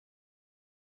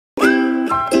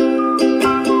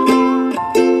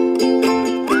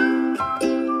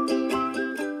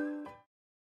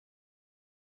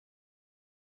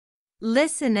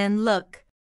Listen and look.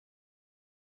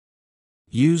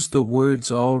 Use the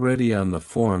words already on the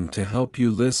form to help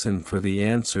you listen for the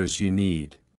answers you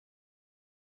need.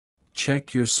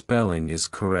 Check your spelling is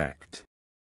correct.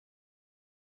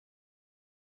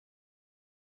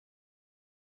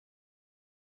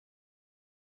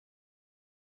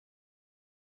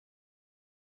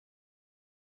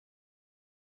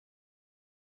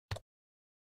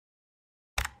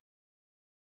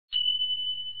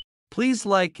 Please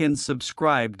like and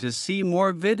subscribe to see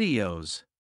more videos.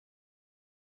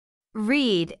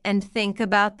 Read and think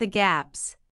about the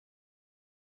gaps.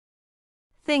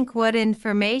 Think what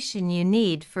information you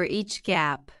need for each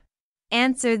gap.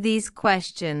 Answer these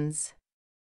questions.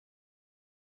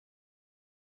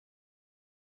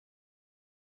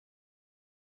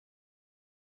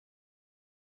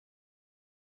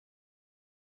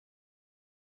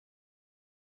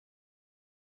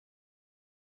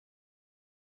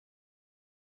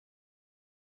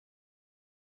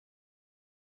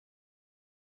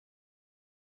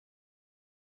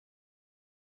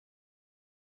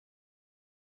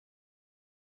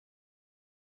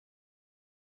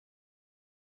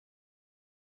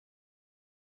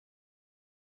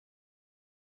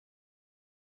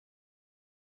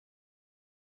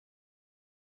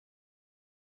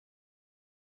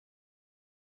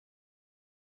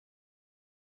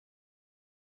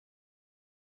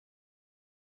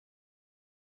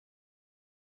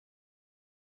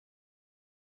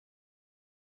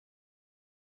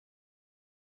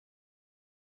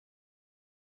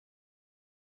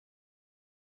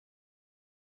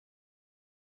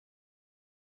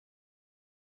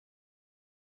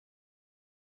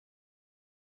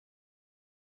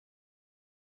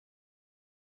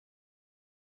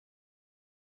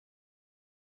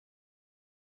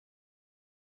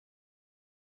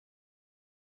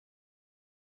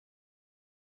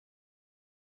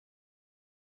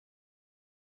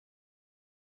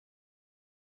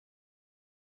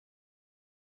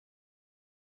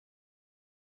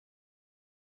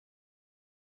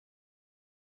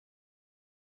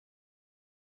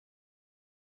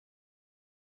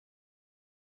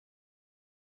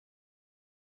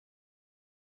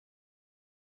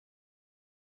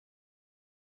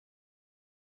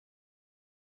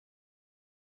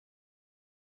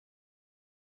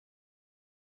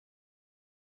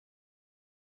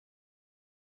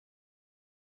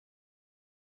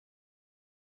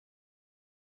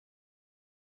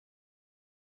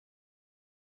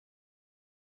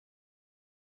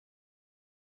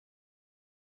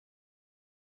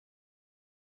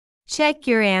 Check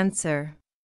your answer.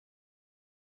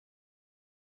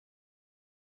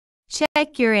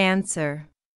 Check your answer.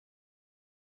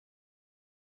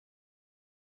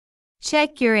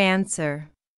 Check your answer.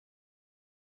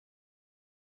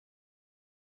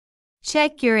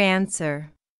 Check your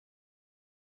answer.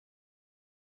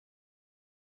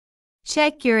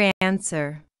 Check your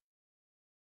answer.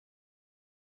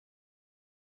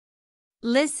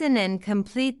 Listen and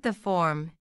complete the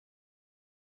form.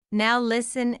 Now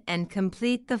listen and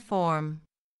complete the form.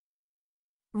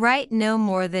 Write no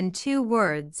more than 2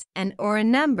 words and or a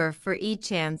number for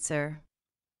each answer.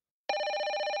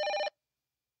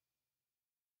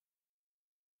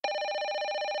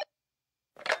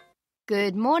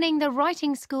 Good morning, the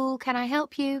writing school. Can I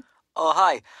help you? Oh,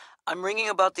 hi. I'm ringing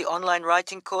about the online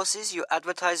writing courses you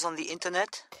advertise on the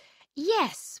internet.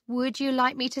 Yes. Would you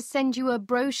like me to send you a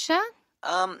brochure?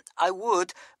 I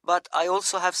would, but I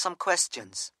also have some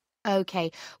questions. Okay.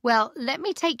 Well, let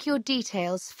me take your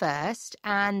details first,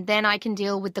 and then I can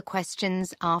deal with the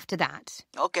questions after that.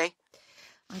 Okay.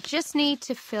 I just need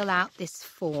to fill out this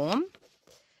form.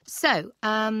 So,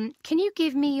 can you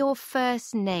give me your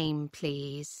first name,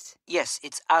 please? Yes,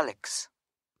 it's Alex.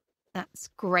 That's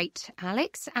great,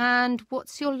 Alex. And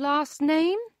what's your last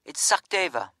name? It's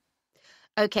Sachdeva.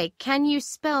 Okay, can you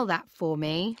spell that for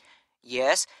me?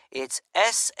 Yes, it's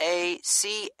S-A-C-H-D.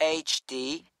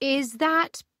 Is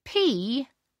that P?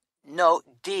 No,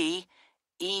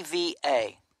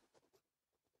 D-E-V-A.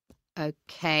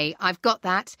 Okay, I've got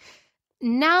that.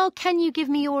 Now can you give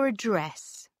me your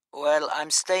address? Well,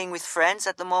 I'm staying with friends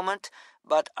at the moment,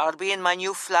 but I'll be in my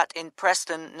new flat in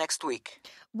Preston next week.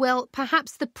 Well,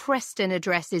 perhaps the Preston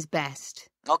address is best.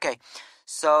 Okay,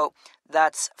 so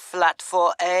that's flat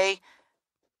 4A,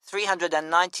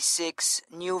 396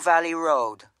 New Valley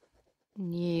Road.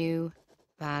 New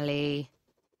Valley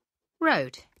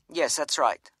Road. Yes, that's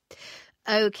right.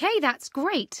 Okay, that's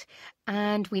great.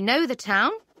 And we know the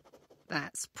town.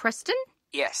 That's Preston.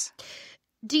 Yes.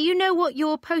 Do you know what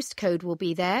your postcode will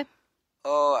be there?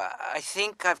 Oh, I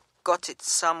think I've got it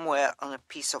somewhere on a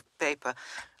piece of paper.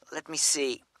 Let me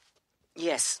see.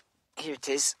 Yes, Here it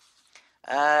is.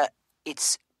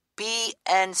 It's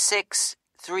BN6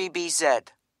 3BZ.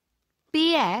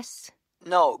 BS?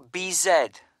 No,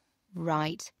 BZ.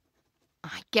 Right.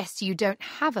 I guess you don't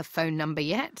have a phone number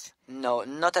yet. No,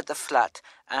 not at the flat.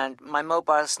 And my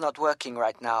mobile's not working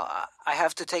right now. I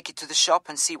have to take it to the shop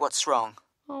and see what's wrong.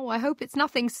 Oh, I hope it's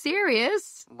nothing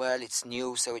serious. Well, it's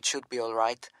new, so it should be all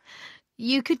right.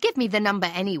 You could give me the number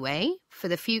anyway, for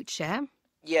the future.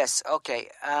 Yes, okay.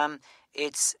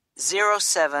 It's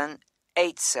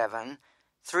 0787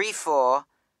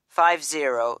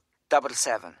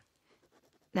 345077.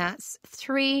 That's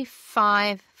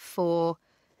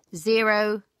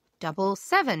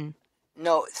 354077.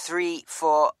 No,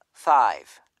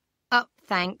 345. Oh,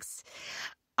 thanks.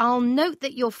 I'll note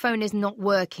that your phone is not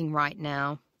working right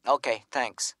now. Okay,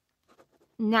 thanks.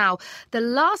 Now, the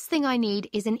last thing I need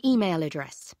is an email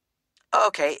address.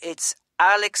 Okay, it's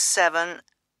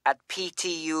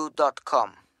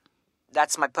alex7@ptu.com.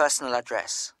 That's my personal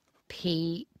address.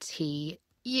 ptu.com.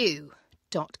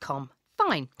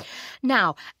 Fine.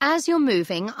 Now, as you're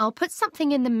moving, I'll put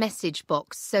something in the message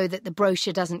box so that the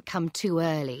brochure doesn't come too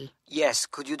early. Yes,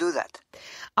 could you do that?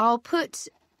 I'll put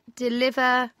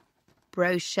deliver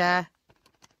brochure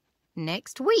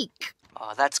next week.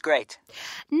 Oh, that's great.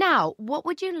 Now, what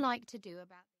would you like to do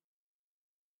about...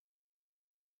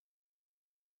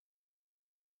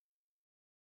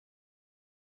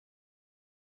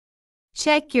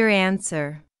 Check your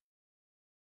answer.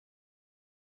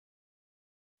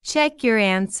 Check your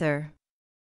answer.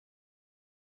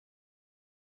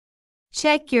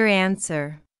 Check your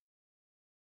answer.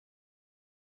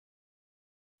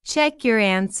 Check your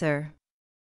answer.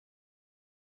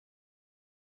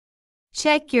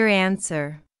 Check your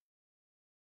answer.